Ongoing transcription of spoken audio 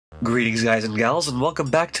Greetings guys and gals, and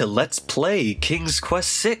welcome back to Let's Play King's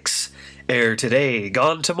Quest VI, Air Today,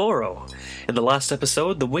 Gone Tomorrow. In the last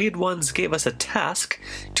episode, the Winged Ones gave us a task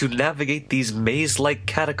to navigate these maze-like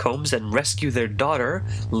catacombs and rescue their daughter,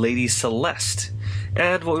 Lady Celeste.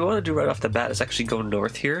 And what we want to do right off the bat is actually go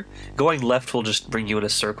north here. Going left will just bring you in a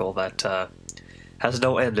circle that has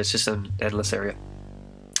no end, it's just an endless area.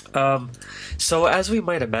 So as we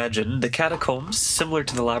might imagine, the catacombs, similar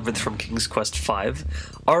to the labyrinth from King's Quest V,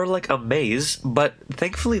 are like a maze, but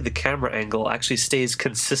thankfully the camera angle actually stays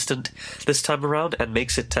consistent this time around and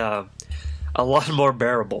makes it a lot more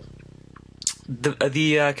bearable.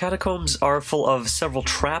 The catacombs are full of several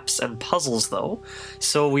traps and puzzles though,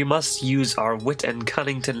 so we must use our wit and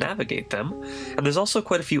cunning to navigate them, and there's also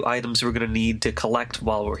quite a few items we're going to need to collect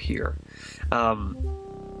while we're here.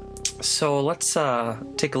 So let's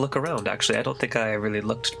take a look around. Actually, I don't think I really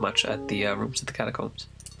looked much at the rooms of the catacombs.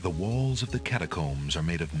 The walls of the catacombs are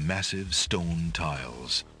made of massive stone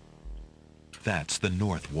tiles. That's the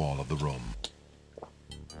north wall of the room.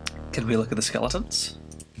 Can we look at the skeletons?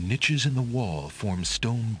 Niches in the wall form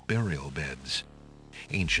stone burial beds.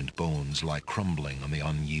 Ancient bones lie crumbling on the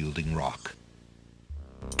unyielding rock.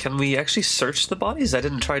 Can we actually search the bodies? I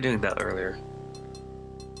didn't try doing that earlier.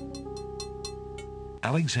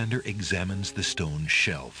 Alexander examines the stone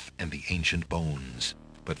shelf and the ancient bones,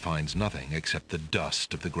 but finds nothing except the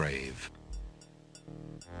dust of the grave.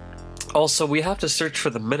 Also, we have to search for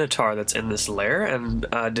the Minotaur that's in this lair and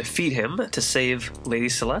defeat him to save Lady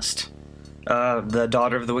Celeste, the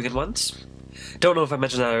daughter of the Winged Ones. Don't know if I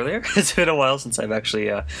mentioned that earlier. It's been a while since I've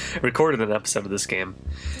actually recorded an episode of this game.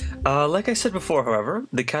 Like I said before, however,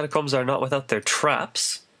 the catacombs are not without their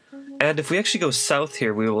traps, and if we actually go south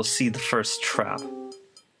here, we will see the first trap,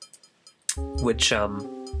 which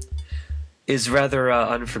is rather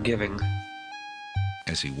unforgiving.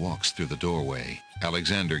 As he walks through the doorway,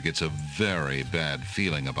 Alexander gets a very bad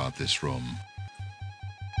feeling about this room.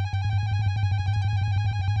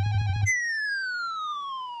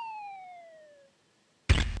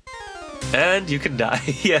 And you can die.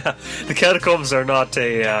 Yeah, the catacombs are not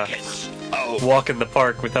a walk in the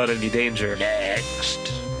park without any danger. Next.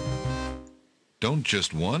 Don't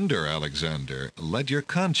just wonder, Alexander. Let your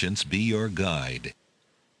conscience be your guide.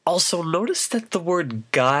 Also, notice that the word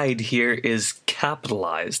guide here is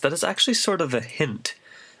capitalized. That is actually sort of a hint.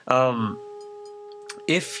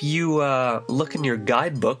 If you look in your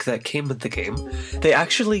guidebook that came with the game, they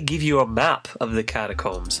actually give you a map of the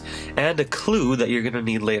catacombs and a clue that you're going to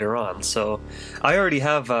need later on. So I already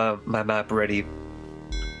have my map ready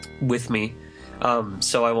with me,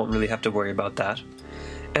 so I won't really have to worry about that.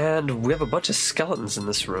 And we have a bunch of skeletons in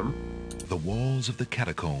this room. The walls of the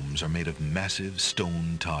catacombs are made of massive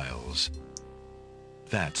stone tiles.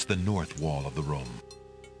 That's the north wall of the room.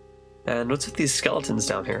 And what's with these skeletons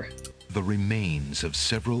down here? The remains of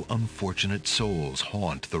several unfortunate souls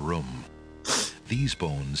haunt the room. These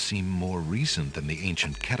bones seem more recent than the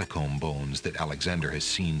ancient catacomb bones that Alexander has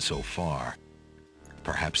seen so far.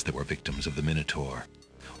 Perhaps they were victims of the Minotaur,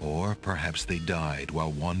 or perhaps they died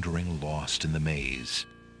while wandering lost in the maze.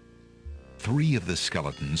 3 of the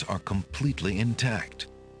skeletons are completely intact.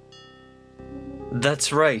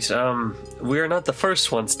 That's right. We are not the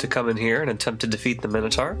first ones to come in here and attempt to defeat the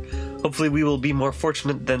Minotaur. Hopefully we will be more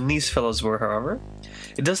fortunate than these fellows were, however.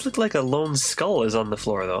 It does look like a lone skull is on the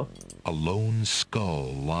floor, though. A lone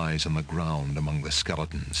skull lies on the ground among the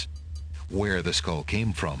skeletons. Where the skull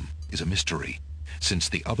came from is a mystery, since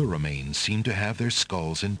the other remains seem to have their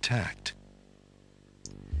skulls intact.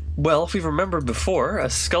 Well, if we remember before, a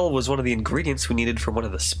skull was one of the ingredients we needed for one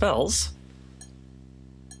of the spells.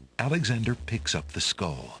 Alexander picks up the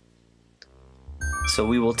skull. So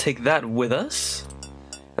we will take that with us.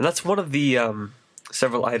 And that's one of the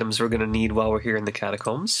several items we're going to need while we're here in the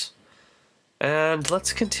catacombs. And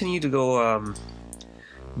let's continue to go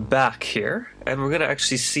back here. And we're going to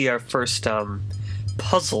actually see our first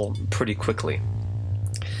puzzle pretty quickly.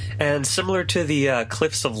 And similar to the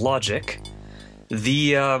Cliffs of Logic,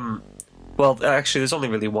 well, actually, there's only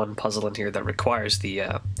really one puzzle in here that requires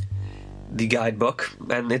the guidebook,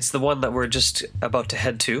 and it's the one that we're just about to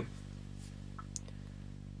head to.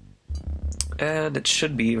 And it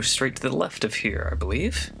should be straight to the left of here, I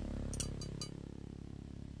believe.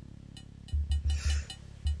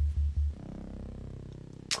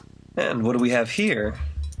 And what do we have here?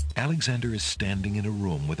 Alexander is standing in a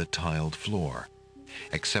room with a tiled floor.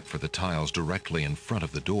 Except for the tiles directly in front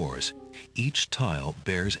of the doors, each tile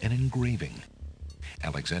bears an engraving.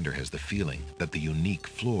 Alexander has the feeling that the unique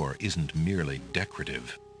floor isn't merely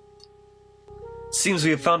decorative. Seems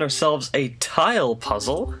we have found ourselves a tile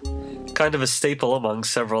puzzle. Kind of a staple among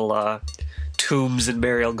several tombs and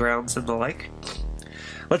burial grounds and the like.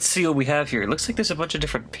 Let's see what we have here. It looks like there's a bunch of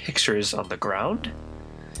different pictures on the ground.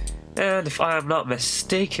 And if I am not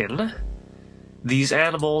mistaken, these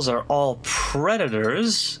animals are all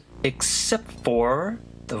predators except for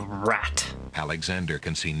the rat. Alexander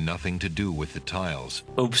can see nothing to do with the tiles.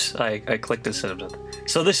 Oops, I clicked this and I'm done.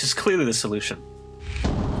 So this is clearly the solution.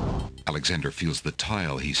 Alexander feels the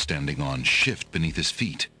tile he's standing on shift beneath his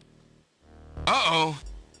feet. Uh-oh!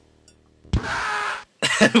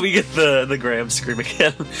 We get the Graham scream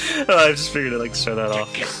again. I just figured I'd like to show that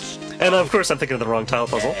off. And of course I'm thinking of the wrong tile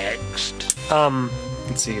puzzle. Next.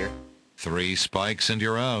 Let's see here. 3 spikes and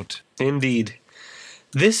you're out. Indeed.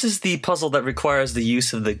 This is the puzzle that requires the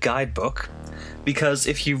use of the guidebook, because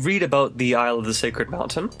if you read about the Isle of the Sacred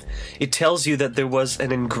Mountain, it tells you that there was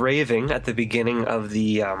an engraving at the beginning of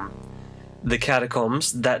the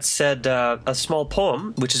catacombs that said a small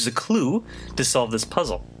poem, which is a clue to solve this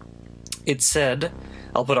puzzle. It said,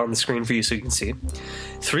 I'll put it on the screen for you so you can see,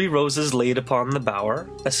 3 roses laid upon the bower,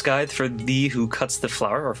 a scythe for thee who cuts the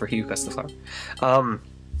flower, or for he who cuts the flower,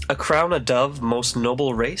 a crown, a dove, most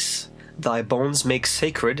noble race, thy bones make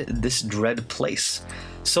sacred this dread place.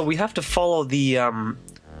 So we have to follow the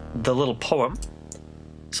little poem.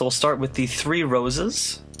 So we'll start with the 3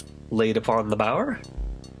 roses laid upon the bower,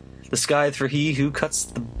 the scythe for he who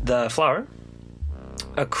cuts the flower,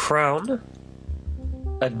 a crown,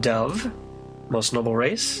 a dove, most noble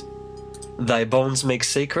race, thy bones make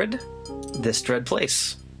sacred this dread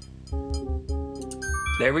place.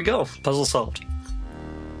 There we go, puzzle solved.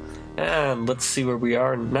 And let's see where we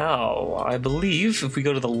are now. I believe if we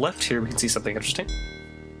go to the left here, we can see something interesting.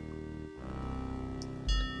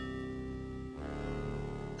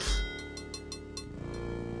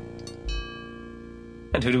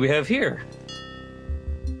 And who do we have here?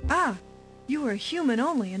 Ah, you are a human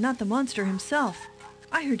only and not the monster himself.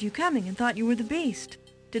 I heard you coming and thought you were the beast.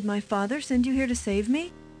 Did my father send you here to save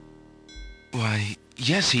me? Why,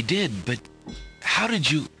 yes, he did, but how did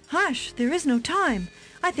you... Hush, there is no time.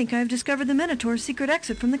 I think I have discovered the Minotaur's secret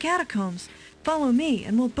exit from the catacombs. Follow me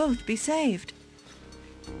and we'll both be saved.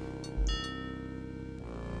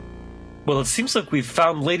 Well, it seems like we've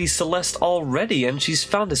found Lady Celeste already, and she's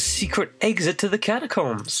found a secret exit to the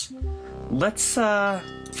catacombs. Let's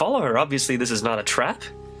follow her. Obviously, this is not a trap.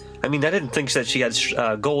 I mean, I didn't think that she had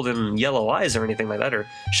golden yellow eyes or anything like that, or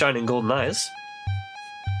shining golden eyes.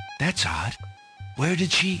 That's odd. Where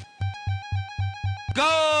did she...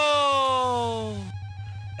 go?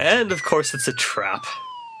 And, of course, it's a trap.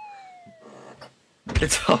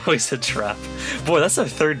 It's always a trap. Boy, that's our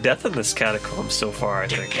 3rd death in this catacomb so far, I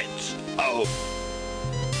think. Oh.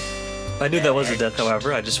 I knew that was a death,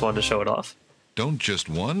 however. I just wanted to show it off. Don't just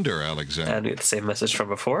wonder, Alexander. And we get the same message from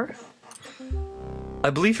before. I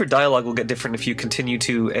believe her dialogue will get different if you continue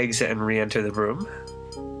to exit and re-enter the room.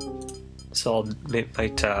 So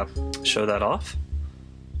might show that off.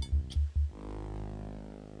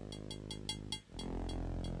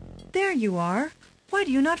 There you are. Why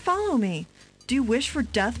do you not follow me? Do you wish for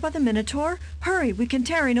death by the Minotaur? Hurry, we can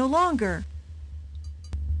tarry no longer.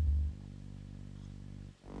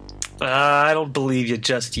 I don't believe you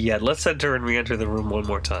just yet. Let's enter and re-enter the room one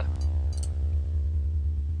more time.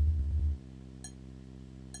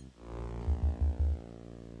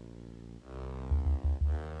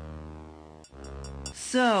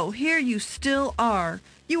 So, here you still are.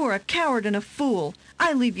 You are a coward and a fool.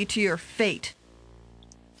 I leave you to your fate.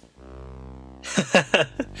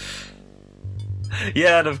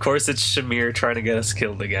 Yeah, and of course it's Shamir trying to get us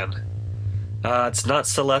killed again. It's not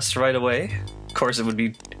Celeste right away. Of course, it would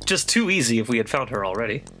be just too easy if we had found her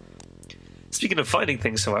already. Speaking of finding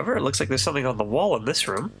things, however, it looks like there's something on the wall in this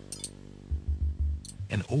room.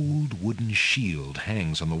 An old wooden shield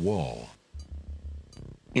hangs on the wall.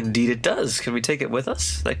 Indeed it does. Can we take it with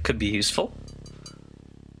us? That could be useful.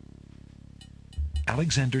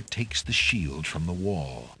 Alexander takes the shield from the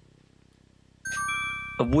wall.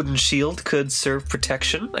 A wooden shield could serve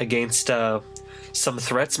protection against some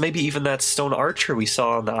threats. Maybe even that stone archer we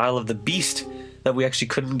saw on the Isle of the Beast that we actually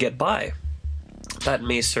couldn't get by. That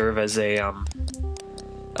may serve as a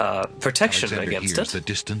protection Alexander against hears it. the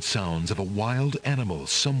distant sounds of a wild animal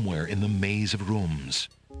somewhere in the maze of rooms.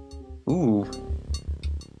 Ooh.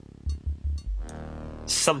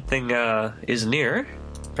 Something is near,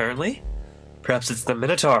 apparently. Perhaps it's the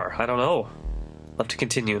Minotaur. I don't know. I'll have to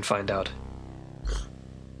continue and find out.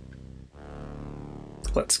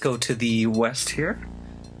 Let's go to the west here.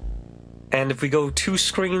 And if we go 2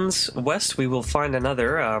 screens west, we will find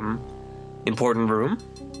another important room.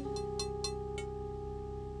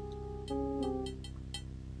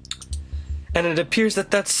 And it appears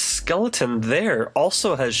that that's skeleton there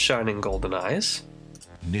also has shining golden eyes.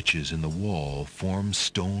 Niches in the wall form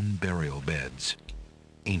stone burial beds.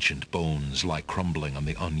 Ancient bones lie crumbling on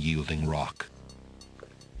the unyielding rock.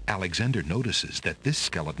 Alexander notices that this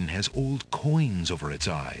skeleton has old coins over its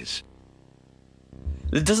eyes.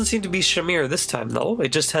 It doesn't seem to be Shamir this time, though.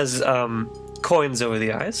 It just has coins over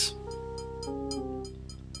the eyes.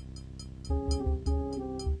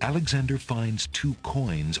 Alexander finds 2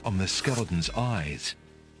 coins on the skeleton's eyes.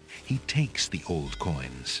 He takes the old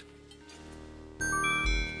coins.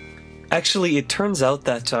 Actually, it turns out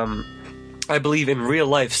that, I believe in real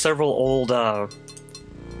life, several old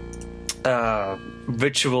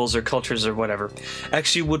rituals or cultures or whatever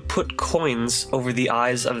actually would put coins over the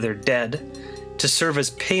eyes of their dead to serve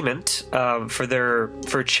as payment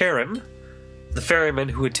for Charon, the ferryman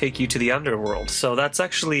who would take you to the underworld. So that's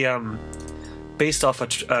actually based off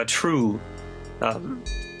a true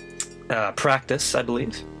practice, I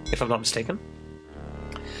believe, if I'm not mistaken.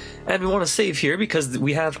 And we want to save here because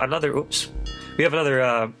we have another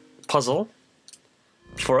puzzle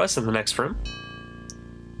for us in the next room.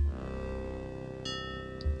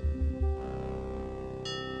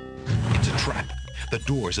 It's a trap. The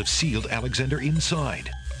doors have sealed Alexander inside.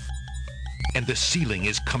 And the ceiling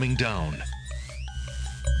is coming down.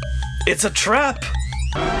 It's a trap!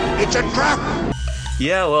 It's a trap!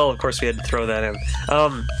 Yeah, well, of course we had to throw that in.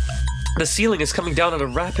 The ceiling is coming down at a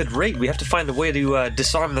rapid rate. We have to find a way to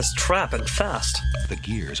disarm this trap, and fast. The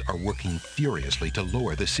gears are working furiously to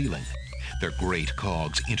lower the ceiling. Their great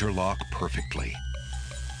cogs interlock perfectly.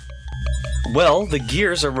 Well, the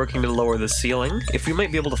gears are working to lower the ceiling. If we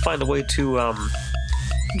might be able to find a way to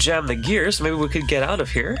jam the gears, maybe we could get out of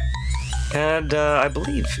here. And I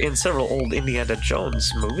believe in several old Indiana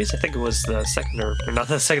Jones movies, I think it was the second, or not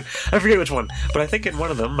the second, I forget which one, but I think in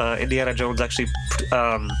one of them, Indiana Jones actually,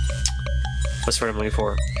 what's the word I'm looking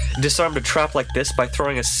for? Disarmed a trap like this by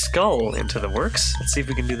throwing a skull into the works. Let's see if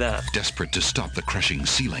we can do that. Desperate to stop the crushing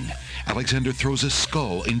ceiling, Alexander throws a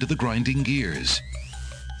skull into the grinding gears.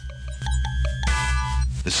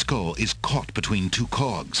 The skull is caught between 2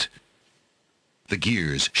 cogs. The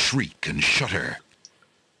gears shriek and shudder.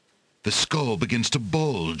 The skull begins to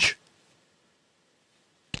bulge.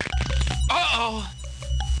 Uh-oh!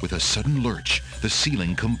 With a sudden lurch, the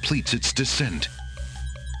ceiling completes its descent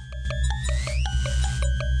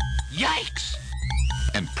Yikes!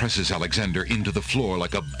 and presses Alexander into the floor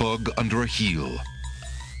like a bug under a heel.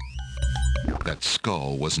 That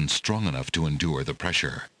skull wasn't strong enough to endure the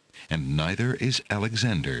pressure, and neither is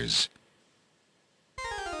Alexander's.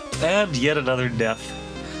 And yet another death.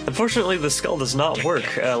 Unfortunately, the skull does not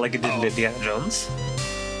work like it did in Indiana Jones.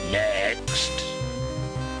 Next.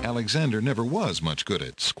 Alexander never was much good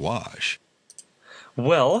at squash.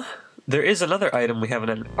 Well, there is another item we have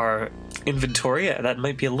in our inventory that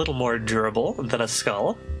might be a little more durable than a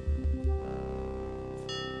skull.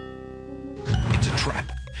 It's a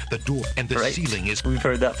trap. The door and the ceiling is... We've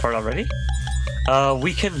heard that part already.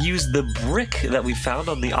 We can use the brick that we found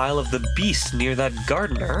on the Isle of the Beast near that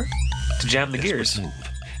gardener to jam the gears. Move.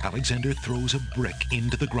 Alexander throws a brick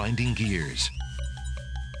into the grinding gears.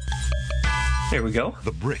 There we go.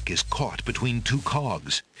 The brick is caught between 2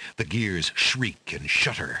 cogs. The gears shriek and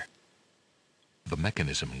shudder. The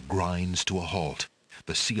mechanism grinds to a halt.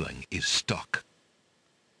 The ceiling is stuck.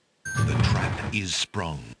 The trap is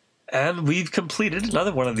sprung. And we've completed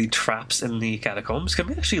another one of the traps in the catacombs. Can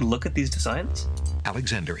we actually look at these designs?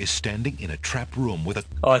 Alexander is standing in a trap room with a...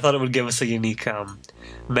 Oh, I thought it would give us a unique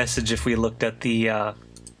message if we looked at the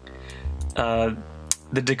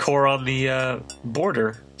decor on the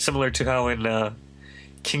border, similar to how in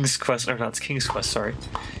King's Quest, or not King's Quest, sorry,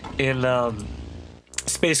 in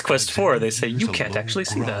Space Quest 4, they say you can't actually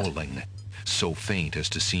see that. So faint as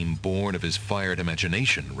to seem born of his fired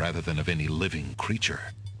imagination rather than of any living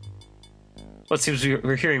creature. Well, it seems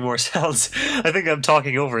we're hearing more sounds. I think I'm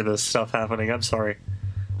talking over this stuff happening. I'm sorry.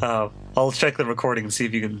 I'll check the recording and see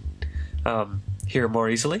if you can hear more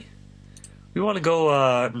easily. We want to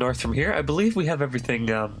go north from here. I believe we have everything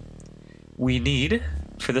we need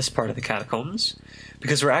for this part of the catacombs,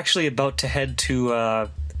 because we're actually about to head to a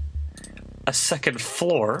second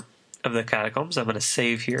floor of the catacombs. I'm going to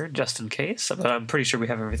save here just in case, but I'm pretty sure we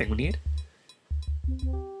have everything we need.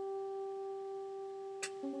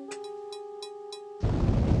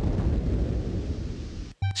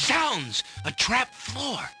 Sounds! A trap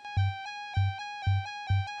floor!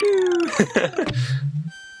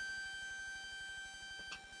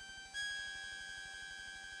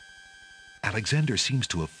 Alexander seems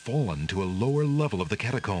to have fallen to a lower level of the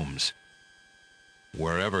catacombs.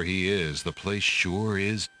 Wherever he is, the place sure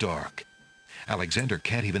is dark. Alexander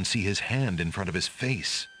can't even see his hand in front of his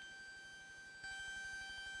face.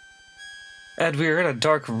 And we are in a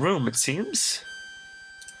dark room, it seems.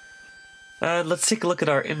 And let's take a look at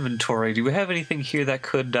our inventory. Do we have anything here that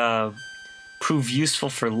could prove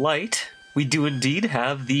useful for light? We do indeed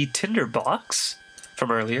have the tinder box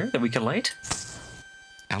from earlier that we can light.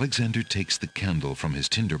 Alexander takes the candle from his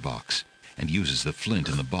tinder box and uses the flint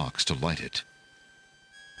in the box to light it.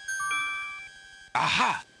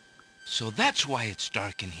 Aha! So that's why it's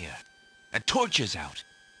dark in here. A torch is out.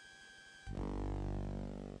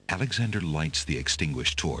 Alexander lights the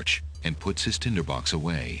extinguished torch and puts his tinderbox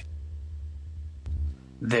away.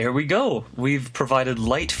 There we go. We've provided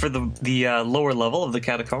light for the lower level of the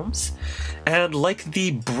catacombs. And like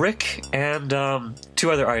the brick and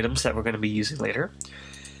 2 other items that we're going to be using later,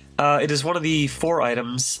 it is one of the 4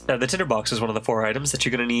 items, the tinderbox is one of the 4 items that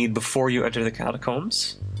you're going to need before you enter the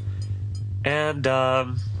catacombs. And,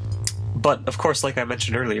 but of course, like I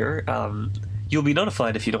mentioned earlier, you'll be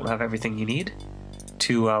notified if you don't have everything you need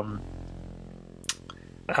to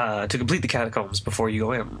complete the catacombs before you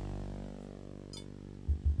go in.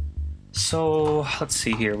 So, let's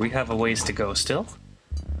see here. We have a ways to go still.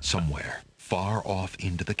 Somewhere, far off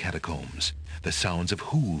into the catacombs, the sounds of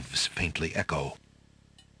hooves faintly echo.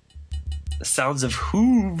 The sounds of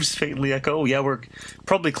hooves faintly echo. Yeah, we're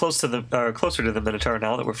probably closer to the Minotaur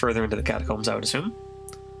now that we're further into the catacombs, I would assume.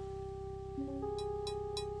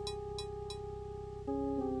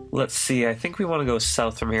 Let's see, I think we want to go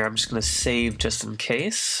south from here. I'm just going to save just in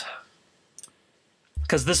case.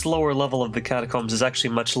 Because this lower level of the catacombs is actually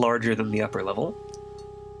much larger than the upper level.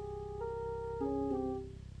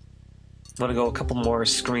 I'm going to go a couple more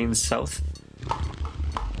screens south.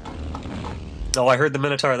 Oh, I heard the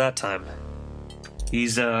Minotaur that time.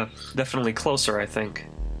 He's definitely closer, I think.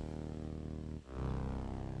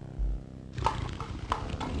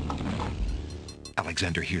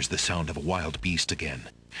 Alexander hears the sound of a wild beast again.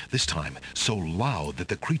 This time, so loud that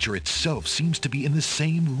the creature itself seems to be in the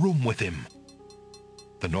same room with him.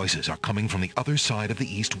 The noises are coming from the other side of the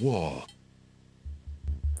east wall.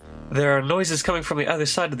 There are noises coming from the other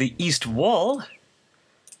side of the east wall?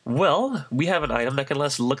 Well, we have an item that can let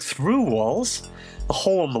us look through walls. A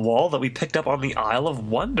hole in the wall that we picked up on the Isle of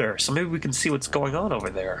Wonder. So maybe we can see what's going on over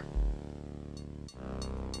there.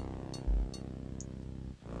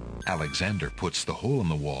 Alexander puts the hole in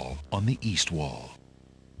the wall on the east wall.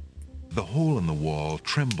 The hole in the wall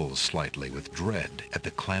trembles slightly with dread at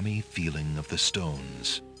the clammy feeling of the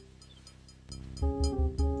stones.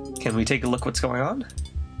 Can we take a look what's going on?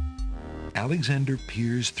 Alexander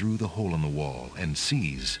peers through the hole in the wall and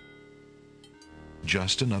sees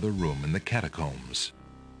just another room in the catacombs.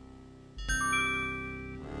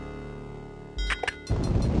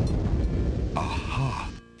 Aha!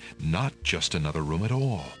 Not just another room at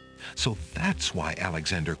all. So that's why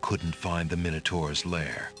Alexander couldn't find the Minotaur's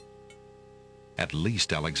lair. At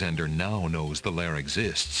least Alexander now knows the lair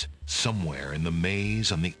exists, somewhere in the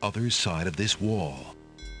maze on the other side of this wall.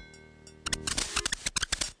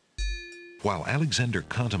 While Alexander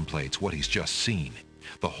contemplates what he's just seen,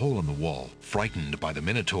 the hole in the wall, frightened by the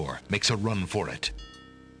Minotaur, makes a run for it.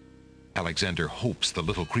 Alexander hopes the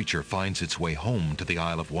little creature finds its way home to the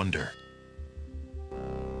Isle of Wonder.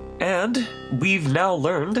 And we've now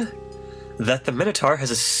learned that the Minotaur has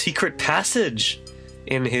a secret passage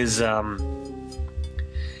in his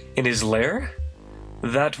lair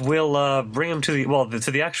that will bring him to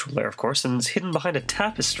the actual lair, of course, and it's hidden behind a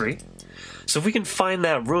tapestry. So if we can find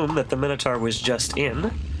that room that the Minotaur was just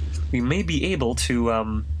in, we may be able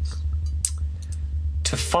to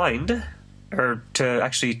find, or to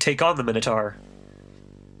actually take on the Minotaur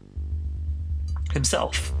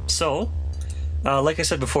himself. So, like I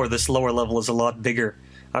said before, this lower level is a lot bigger.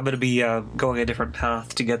 I'm going to be going a different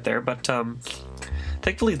path to get there, but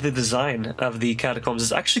thankfully the design of the catacombs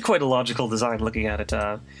is actually quite a logical design looking at it.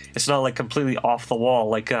 It's not like completely off the wall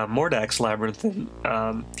like Mordak's Labyrinth in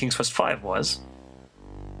King's Quest V was.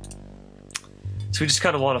 So we just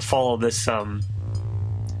kind of want to follow this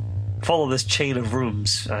chain of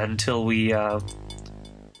rooms until we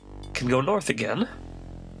can go north again.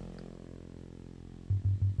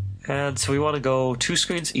 And so we want to go 2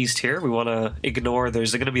 screens east here. We want to ignore,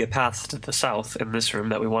 there's going to be a path to the south in this room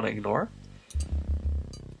that we want to ignore.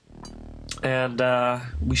 And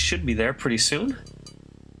we should be there pretty soon.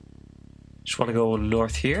 Just want to go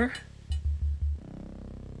north here.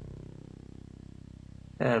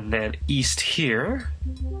 And then east here.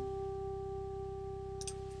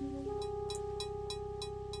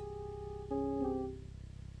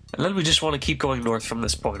 And then we just want to keep going north from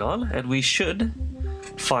this point on, and we should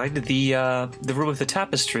find the room with the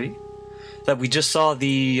tapestry that we just saw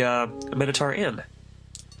the Minotaur in.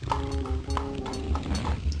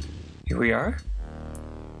 Here we are.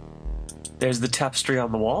 There's the tapestry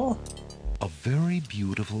on the wall. A very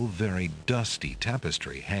beautiful, very dusty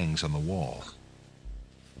tapestry hangs on the wall.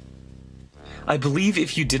 I believe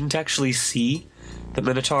if you didn't actually see the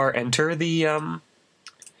Minotaur enter the,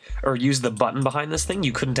 or use the button behind this thing,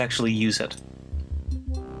 you couldn't actually use it.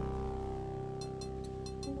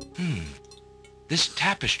 This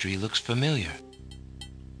tapestry looks familiar.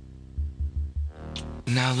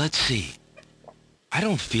 Now let's see. I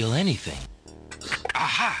don't feel anything.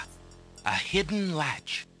 Aha! A hidden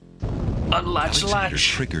latch. Unlatch Alexander latch.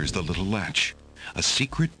 triggers the little latch. A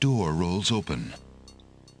secret door rolls open.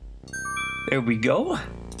 There we go.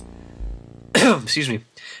 Excuse me.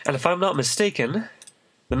 And if I'm not mistaken,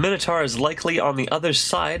 the Minotaur is likely on the other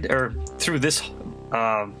side, or through this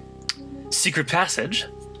secret passage.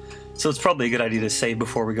 So it's probably a good idea to save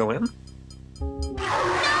before we go in. No!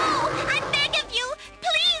 I beg of you!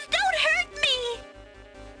 Please don't hurt me!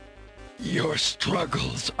 Your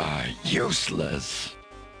struggles are useless.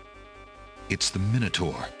 It's the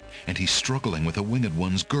Minotaur, and he's struggling with a Winged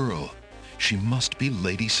One's girl. She must be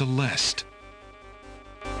Lady Celeste.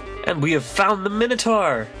 And we have found the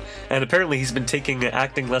Minotaur! And apparently he's been taking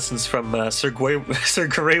acting lessons from Sir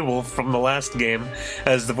Greywolf from the last game,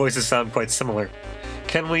 as the voices sound quite similar.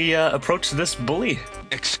 Can we approach this bully?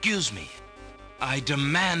 Excuse me. I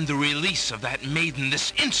demand the release of that maiden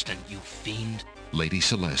this instant, you fiend. Lady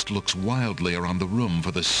Celeste looks wildly around the room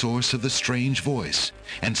for the source of the strange voice,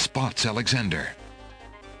 and spots Alexander.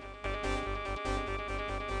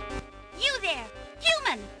 You there!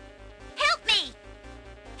 Human! Help me!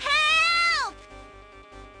 Help!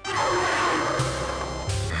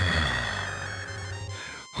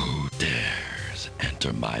 Who dares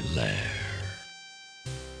enter my lair?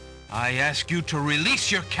 I ask you to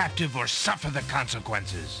release your captive or suffer the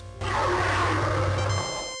consequences.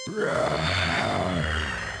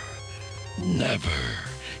 Never.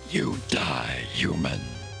 You die, human.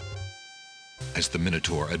 As the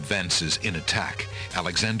Minotaur advances in attack,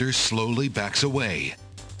 Alexander slowly backs away.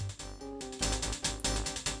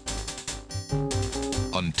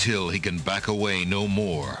 Until he can back away no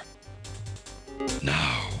more.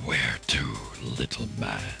 Now where to, little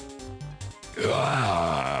man?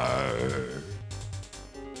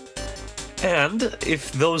 And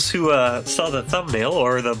if those who saw the thumbnail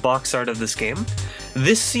or the box art of this game,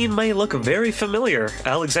 this scene may look very familiar.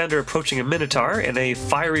 Alexander approaching a Minotaur in a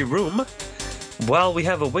fiery room, while we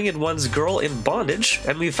have a Winged One's girl in bondage,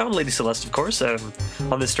 and we found Lady Celeste, of course,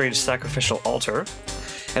 on this strange sacrificial altar.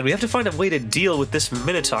 And we have to find a way to deal with this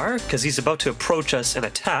Minotaur, because he's about to approach us and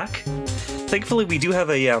attack. Thankfully, we do have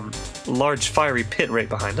a large fiery pit right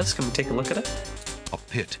behind us. Can we take a look at it? A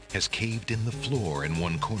pit has caved in the floor in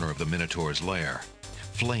one corner of the Minotaur's lair.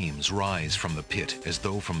 Flames rise from the pit as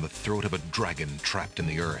though from the throat of a dragon trapped in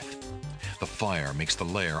the earth. The fire makes the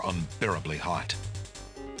lair unbearably hot.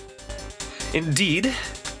 Indeed.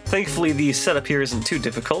 Thankfully, the setup here isn't too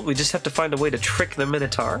difficult. We just have to find a way to trick the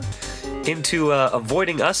Minotaur into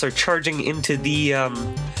avoiding us or charging into the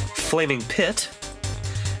flaming pit.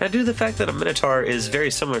 And due to the fact that a Minotaur is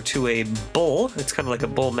very similar to a bull, it's kind of like a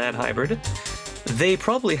bull-man hybrid, they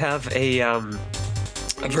probably have a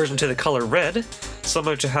version to the color red,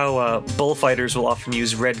 similar to how bullfighters will often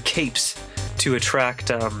use red capes to attract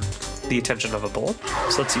the attention of a bull.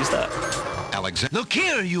 So let's use that. Alexander. Look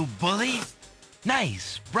here, you bully.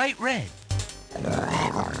 Nice, bright red.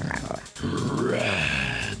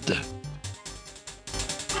 Red.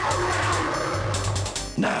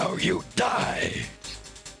 Now you die.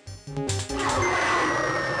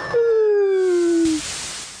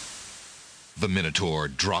 The Minotaur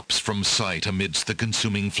drops from sight amidst the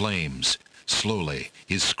consuming flames. Slowly,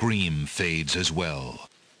 his scream fades as well.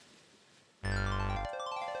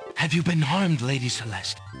 Have you been harmed, Lady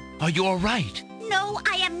Celeste? Are you all right? No,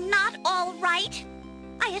 I am not all right.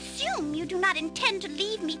 I assume you do not intend to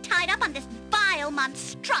leave me tied up on this vile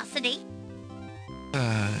monstrosity.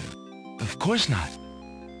 Of course not.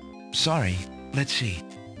 Sorry, let's see.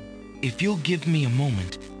 If you'll give me a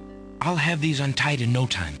moment, I'll have these untied in no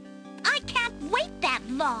time. I can't wait that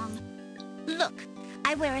long. Look,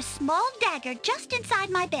 I wear a small dagger just inside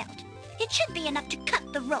my belt. It should be enough to cut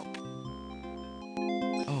the rope.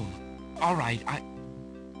 Oh, all right.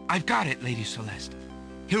 I've got it, Lady Celeste.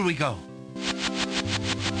 Here we go.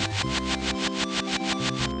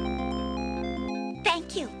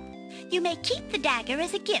 Thank you. You may keep the dagger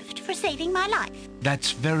as a gift for saving my life.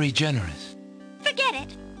 That's very generous. Forget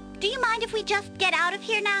it. Do you mind if we just get out of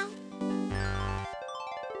here now?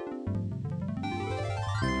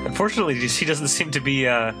 Unfortunately, she doesn't seem to be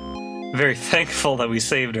very thankful that we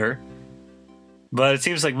saved her. But it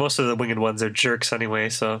seems like most of the Winged Ones are jerks anyway,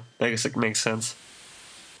 so I guess it makes sense.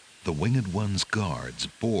 The Winged One's guards,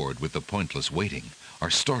 bored with the pointless waiting,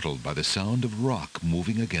 are startled by the sound of rock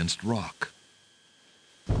moving against rock.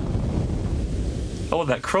 Oh,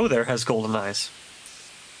 that crow there has golden eyes.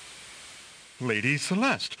 Lady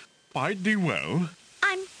Celeste, bide thee well.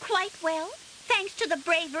 I'm quite well, thanks to the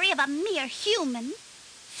bravery of a mere human.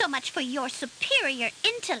 So much for your superior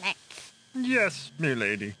intellect. Yes,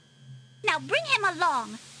 milady. Now bring him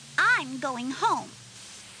along. I'm going home.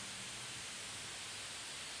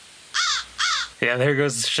 Yeah, there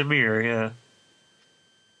goes Shamir, yeah.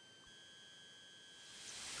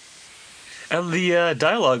 And the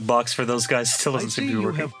dialogue box for those guys still I doesn't see seem to be you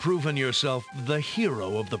working. have proven yourself the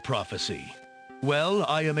hero of the prophecy. Well,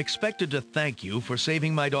 I am expected to thank you for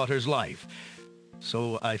saving my daughter's life,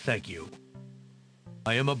 so I thank you.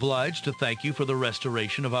 I am obliged to thank you for the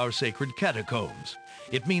restoration of our sacred catacombs.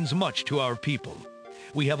 It means much to our people.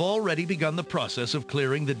 We have already begun the process of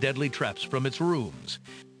clearing the deadly traps from its rooms.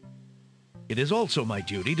 It is also my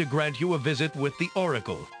duty to grant you a visit with the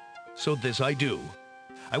Oracle, so this I do.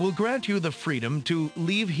 I will grant you the freedom to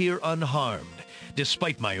leave here unharmed,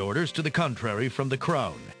 despite my orders to the contrary from the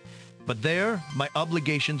Crown. But there, my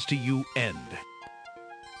obligations to you end.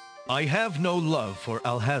 I have no love for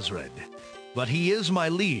Alhazred, but he is my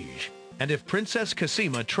liege, and if Princess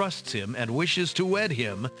Cassima trusts him and wishes to wed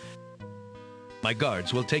him, my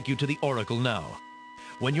guards will take you to the Oracle now.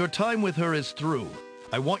 When your time with her is through,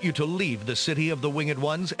 I want you to leave the city of the Winged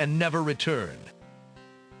Ones and never return.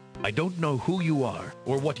 I don't know who you are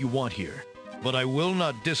or what you want here, but I will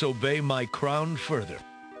not disobey my crown further.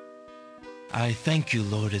 I thank you,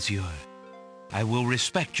 Lord Azure. I will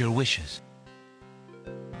respect your wishes.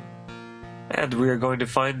 And we are going to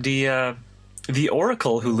find the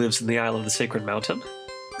Oracle who lives in the Isle of the Sacred Mountain.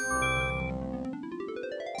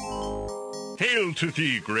 Hail to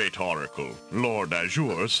thee, great oracle. Lord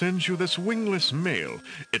Azure sends you this wingless mail.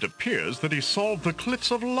 It appears that he solved the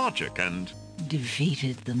cliffs of logic and...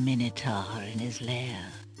 defeated the Minotaur in his lair.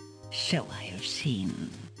 So I have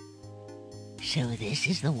seen. So this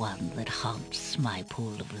is the one that haunts my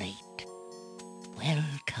pool of late.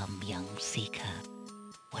 Welcome, young seeker.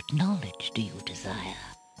 What knowledge do you desire?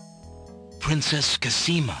 Princess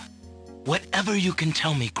Cassima, whatever you can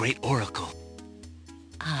tell me, great oracle.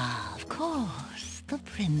 Ah, of course, the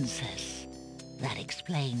princess. That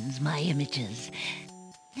explains my images.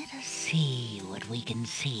 Let us see what we can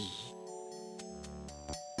see.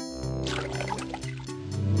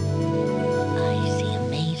 I see a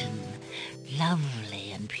maiden,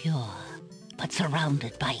 lovely and pure, but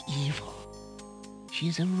surrounded by evil. She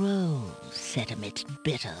is a rose set amidst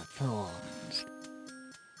bitter thorns.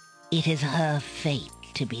 It is her fate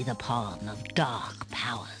to be the pawn of dark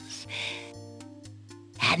powers,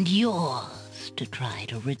 and yours to try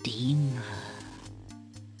to redeem her.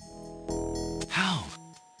 How?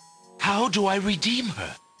 How do I redeem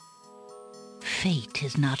her? Fate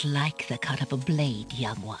is not like the cut of a blade,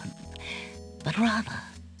 young one, but rather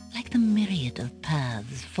like the myriad of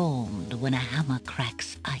paths formed when a hammer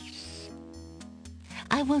cracks ice.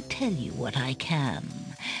 I will tell you what I can,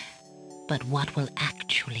 but what will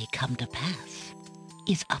actually come to pass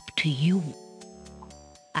is up to you.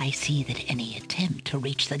 I see that any attempt to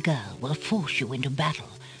reach the girl will force you into battle,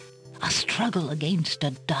 a struggle against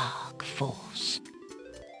a dark force.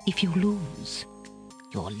 If you lose,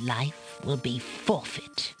 your life will be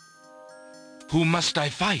forfeit. Who must I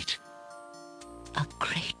fight? A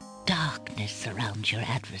great darkness surrounds your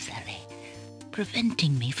adversary,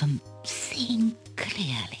 preventing me from seeing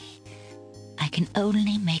clearly. I can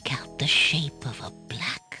only make out the shape of a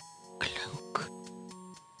black cloak.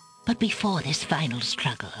 But before this final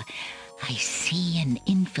struggle, I see an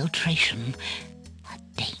infiltration, a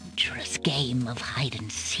dangerous game of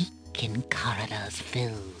hide-and-seek in corridors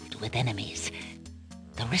filled with enemies.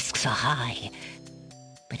 The risks are high,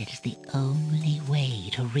 but it is the only way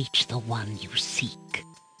to reach the one you seek.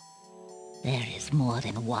 There is more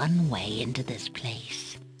than one way into this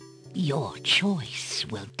place. Your choice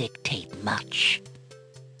will dictate much.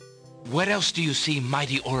 What else do you see,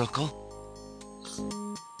 mighty oracle?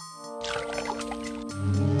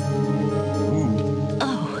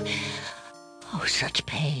 Oh, such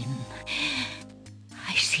pain.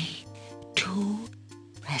 I see two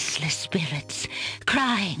restless spirits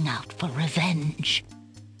crying out for revenge.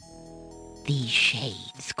 These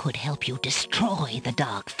shades could help you destroy the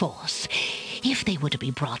dark force if they were to be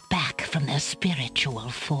brought back from their spiritual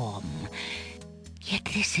form. Yet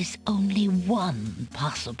this is only one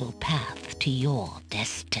possible path to your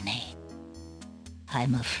destiny.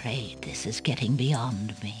 I'm afraid this is getting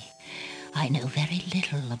beyond me. I know very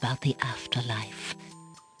little about the afterlife.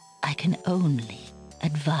 I can only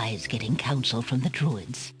advise getting counsel from the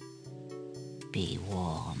druids. Be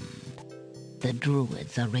warned. The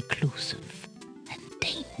druids are reclusive and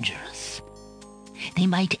dangerous. They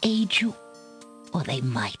might aid you, or they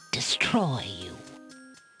might destroy you.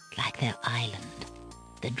 Like their island,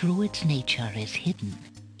 the druid's nature is hidden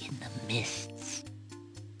in the mists.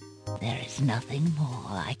 There is nothing more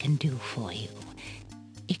I can do for you,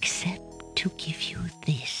 except to give you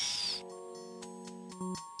this.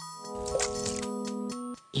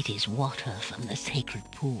 It is water from the sacred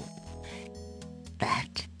pool.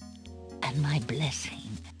 That and my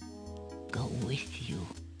blessing go with you.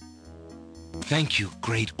 Thank you,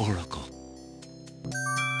 great oracle.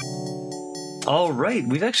 All right,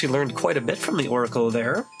 we've actually learned quite a bit from the Oracle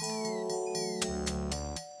there.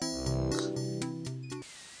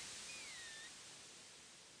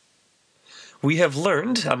 We have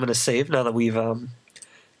learned, I'm going to save now that we've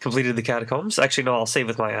completed the Catacombs. Actually, no, I'll save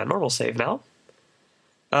with my normal save now.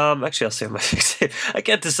 Actually, I'll save my fixed save. I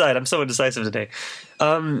can't decide, I'm so indecisive today.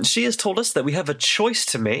 She has told us that we have a choice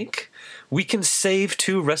to make. We can save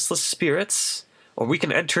 2 restless spirits, or we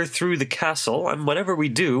can enter through the castle, and whatever we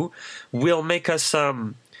do will make us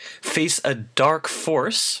face a dark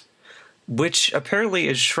force, which apparently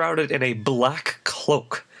is shrouded in a black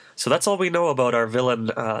cloak. So that's all we know about our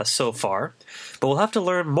villain so far. But we'll have to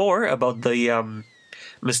learn more about the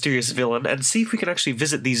mysterious villain and see if we can actually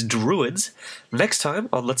visit these druids next time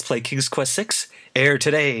on Let's Play King's Quest VI. Air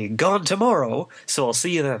today, gone tomorrow. So I'll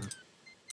see you then.